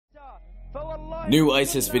New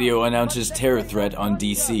ISIS video announces terror threat on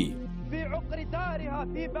DC.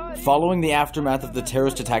 Following the aftermath of the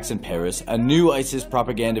terrorist attacks in Paris, a new ISIS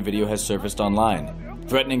propaganda video has surfaced online,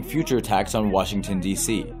 threatening future attacks on Washington,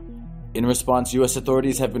 D.C. In response, U.S.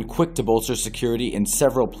 authorities have been quick to bolster security in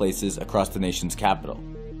several places across the nation's capital.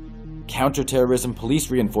 Counterterrorism police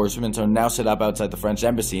reinforcements are now set up outside the French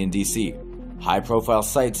embassy in D.C. High-profile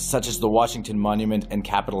sites such as the Washington Monument and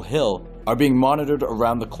Capitol Hill are being monitored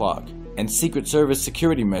around the clock, and Secret Service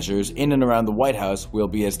security measures in and around the White House will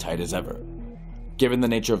be as tight as ever. Given the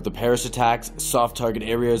nature of the Paris attacks, soft target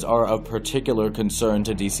areas are of particular concern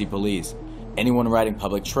to DC police. Anyone riding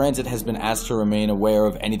public transit has been asked to remain aware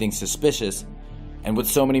of anything suspicious, and with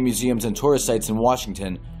so many museums and tourist sites in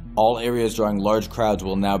Washington, all areas drawing large crowds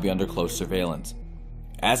will now be under close surveillance.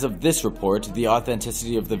 As of this report, the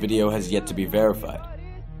authenticity of the video has yet to be verified.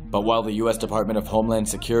 But while the US Department of Homeland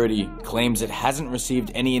Security claims it hasn't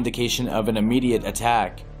received any indication of an immediate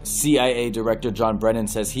attack, CIA Director John Brennan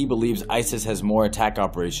says he believes ISIS has more attack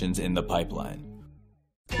operations in the pipeline.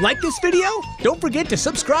 Like this video? Don't forget to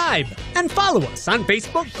subscribe and follow us on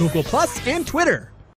Facebook, Google+, and Twitter.